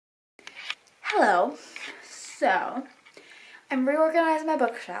Hello. So, I'm reorganizing my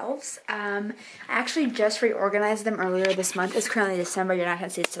bookshelves. I actually just reorganized them earlier this month. It's currently December. You're not going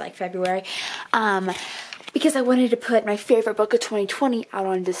to see it till like February. Because I wanted to put my favorite book of 2020 out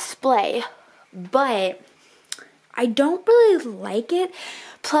on display. But I don't really like it.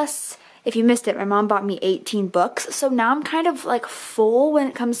 Plus, if you missed it, my mom bought me 18 books. So now I'm kind of like full when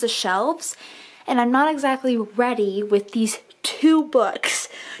it comes to shelves. And I'm not exactly ready with these 2 books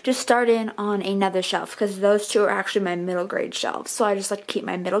to start in on another shelf, because those 2 are actually my middle grade shelves. So I just like to keep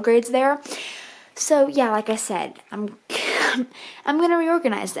my middle grades there. So yeah, like I said, I'm gonna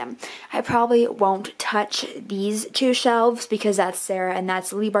reorganize them. I probably won't touch these 2 shelves because that's Sarah and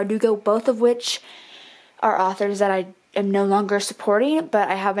that's Leigh Bardugo, both of which are authors that I am no longer supporting, but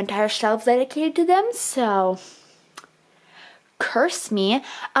I have entire shelves dedicated to them, so curse me.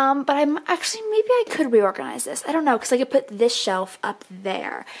 But I'm actually, maybe I could reorganize this. I don't know, because I could put this shelf up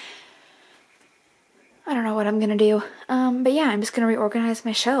there. I don't know what I'm gonna do. But yeah, I'm just gonna reorganize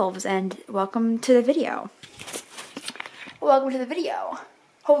my shelves, and welcome to the video. Welcome to the video.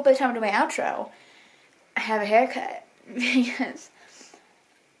 Hopefully by the time I do my outro, I have a haircut, because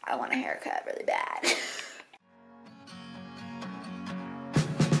I want a haircut really bad.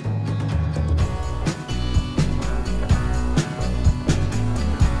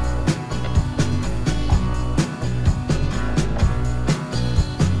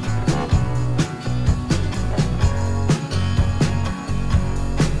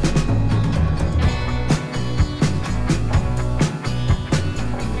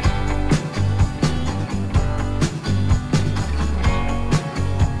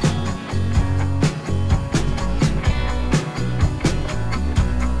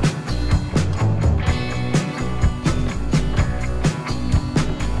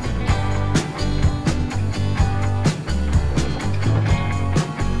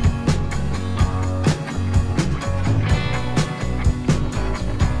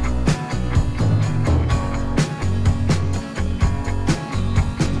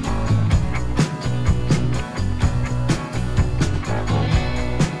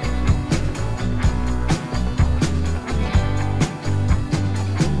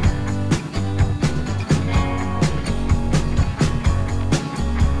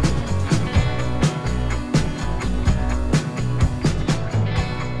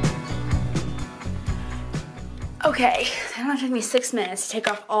 Okay, it's gonna take me 6 minutes to take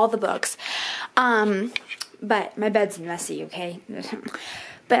off all the books, but my bed's messy, okay?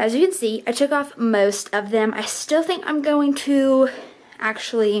 But as you can see, I took off most of them. I still think I'm going to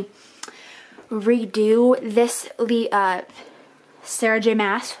actually redo this Sarah J.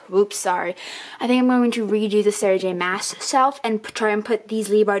 Maas. Oops, sorry. I think I'm going to redo the Sarah J. Maas shelf and try and put these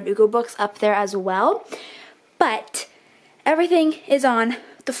Leigh Bardugo books up there as well. But everything is on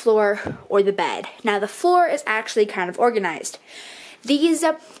the floor or the bed. Now the floor is actually kind of organized. These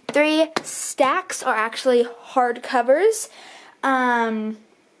 3 stacks are actually hardcovers.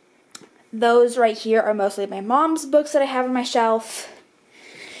 Those right here are mostly my mom's books that I have on my shelf.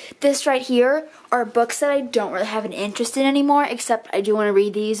 This right here are books that I don't really have an interest in anymore, except I do want to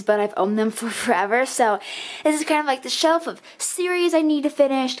read these, but I've owned them for forever. So this is kind of like the shelf of series I need to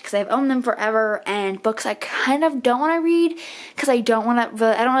finish because I've owned them forever, and books I kind of don't want to read because I don't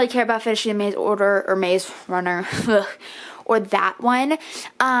really care about finishing Maze Order or Maze Runner or that one.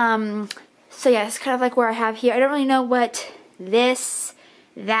 So yeah, it's kind of like where I have here. I don't really know what this,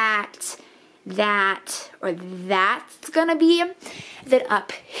 that, or that's gonna be. Then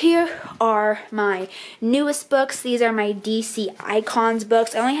up here are my newest books. These are my DC Icons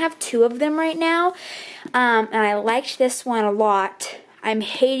books. I only have 2 of them right now, and I liked this one a lot. I'm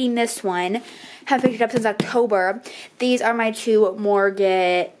hating this one. Haven't picked it up since October. These are my 2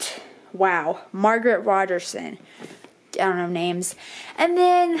 Margaret Rogerson. I don't know names. And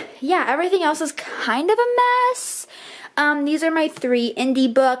then, yeah, everything else is kind of a mess. These are my 3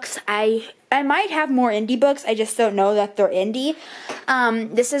 indie books. I might have more indie books. I just don't know that they're indie.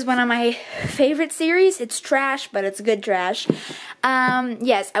 This is one of my favorite series. It's trash, but it's good trash.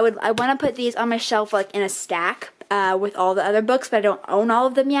 Yes, I want to put these on my shelf like in a stack with all the other books, but I don't own all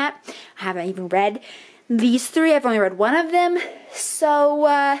of them yet. I haven't even read these 3. I've only read one of them.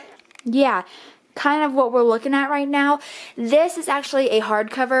 So, yeah, kind of what we're looking at right now. This is actually a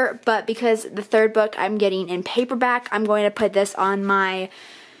hardcover, but because the 3rd book I'm getting in paperback, I'm going to put this on my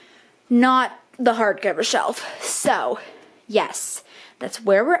not the hardcover shelf. So, yes, that's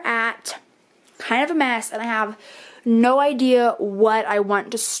where we're at. Kind of a mess, and I have no idea what I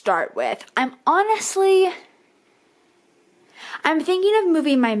want to start with. I'm thinking of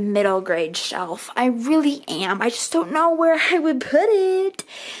moving my middle grade shelf. I really am. I just don't know where I would put it.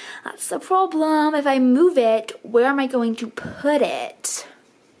 That's the problem. If I move it, where am I going to put it?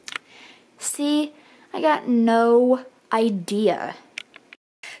 See, I got no idea.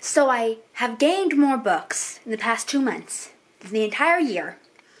 So I have gained more books in the past 2 months than the entire year,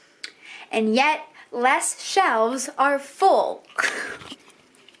 and yet less shelves are full.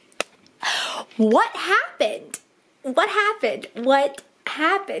 What happened? What happened? What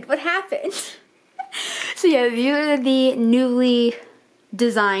happened? What happened? So yeah, these are the newly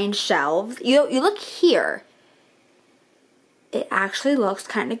designed shelves. You look here. It actually looks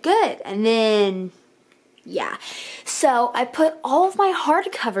kind of good. And then, yeah. So I put all of my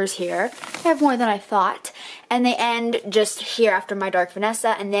hardcovers here. I have more than I thought. And they end just here after my Dark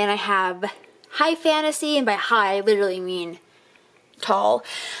Vanessa. And then I have high fantasy, and by high I literally mean tall.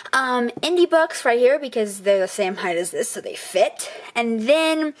 Indie books right here because they're the same height as this, so they fit. And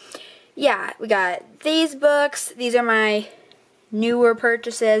then, yeah, we got these books. These are my newer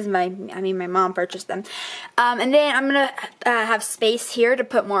purchases. My mom purchased them. And then I'm gonna have space here to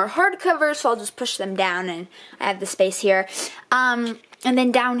put more hardcovers, so I'll just push them down, and I have the space here. And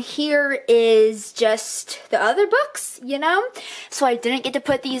then down here is just the other books, you know? So I didn't get to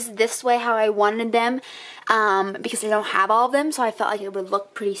put these this way how I wanted them, because I don't have all of them, so I felt like it would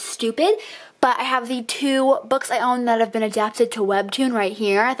look pretty stupid. But I have the 2 books I own that have been adapted to Webtoon right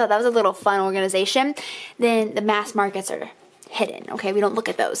here. I thought that was a little fun organization. Then the mass markets are hidden, okay? We don't look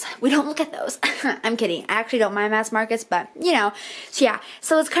at those. We don't look at those. I'm kidding. I actually don't mind mass markets, but, you know. So yeah,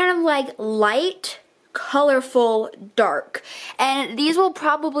 so it's kind of like light, colorful, dark, and these will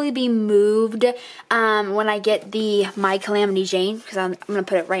probably be moved when I get the My Calamity Jane, because I'm gonna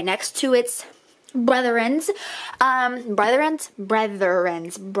put it right next to its brethrens,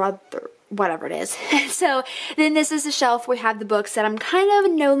 whatever it is. So then this is the shelf we have the books that I'm kind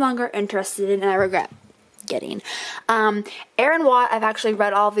of no longer interested in, and I regret getting. Aaron Watt, I've actually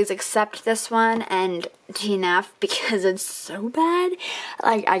read all of these except this one, and DNF because it's so bad.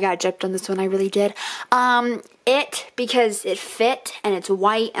 Like, I got gypped on this one, I really did. It, because it fit, and it's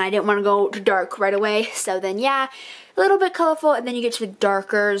white, and I didn't want to go to dark right away, so then yeah, a little bit colorful, and then you get to the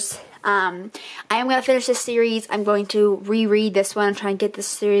darkers. I am going to finish this series. I'm going to reread this one and try and get this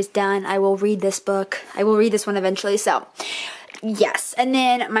series done. I will read this book. I will read this one eventually, so yes. And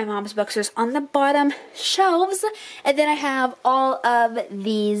then my mom's books are on the bottom shelves, and then I have all of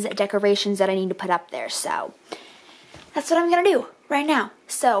these decorations that I need to put up there, so that's what I'm going to do right now.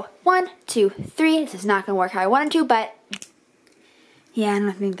 So 1, 2, 3. This is not going to work how I wanted to, but yeah, I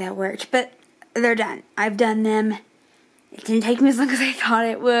don't think that worked, but they're done. I've done them. It didn't take me as long as I thought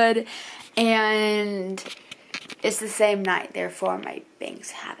it would, and it's the same night, therefore my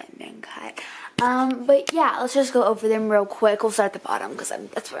bangs haven't been cut. But yeah, let's just go over them real quick. We'll start at the bottom because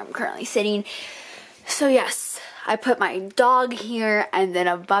that's where I'm currently sitting. So yes, I put my dog here, and then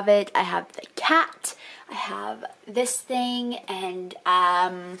above it I have the cat. I have this thing, and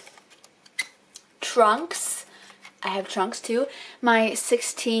trunks. I have trunks too. My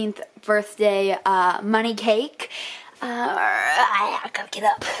 16th birthday money cake. I gotta get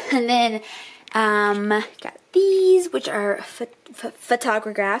up. And then got these, which are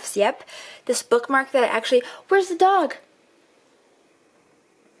photographs. Yep. This bookmark that I actually. Where's the dog?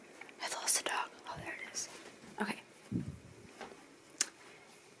 I lost the dog. Oh, there it is. Okay.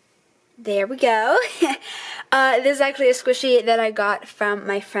 There we go. This is actually a squishy that I got from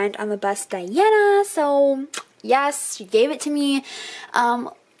my friend on the bus, Diana. So yes, she gave it to me.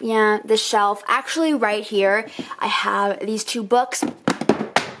 Yeah, the shelf. Actually, right here, I have these 2 books.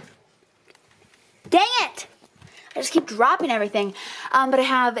 Dang it! I just keep dropping everything. But I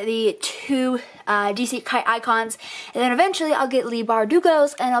have the 2 DC Kite Icons, and then eventually I'll get Lee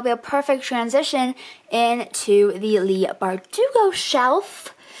Bardugos, and it'll be a perfect transition into the Lee Bardugo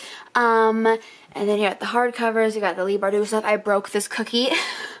shelf. And then here at the hardcovers, you got the Lee Bardugo stuff. I broke this cookie.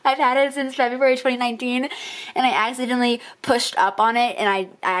 I've had it since February 2019, and I accidentally pushed up on it, and I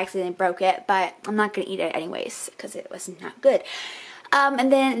accidentally broke it, but I'm not going to eat it anyways, because it was not good.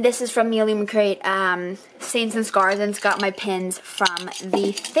 And then this is from the Illumine Crate, Saints and Scars, and it's got my pins from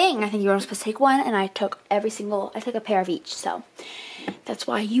the thing. I think you were supposed to take one, and I took a pair of each, so that's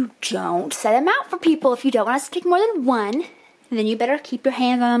why you don't set them out for people. If you don't want us to take more than one, then you better keep your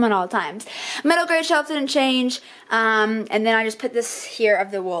hands on them at all times. Middle grade shelf didn't change, and then I just put this here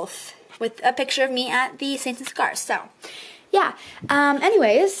of the wolf with a picture of me at the Saints and Scars. So, yeah.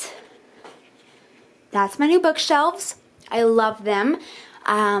 Anyways, that's my new bookshelves. I love them.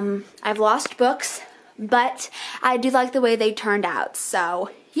 I've lost books, but I do like the way they turned out. So,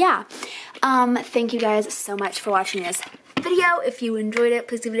 yeah. Thank you guys so much for watching this video. If you enjoyed it,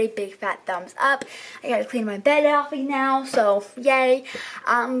 please give it a big fat thumbs up. I gotta clean my bed off now, so yay.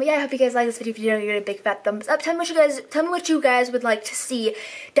 But yeah, I hope you guys like this video. If you did, give it a big fat thumbs up. Tell me what you guys would like to see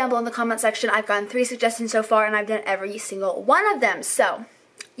down below in the comment section. I've gotten 3 suggestions so far, and I've done every single one of them. So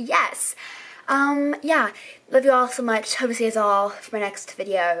yes. Yeah, love you all so much. Hope to see you all for my next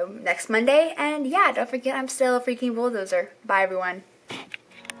video next Monday. And yeah, don't forget I'm still a freaking bulldozer. Bye, everyone.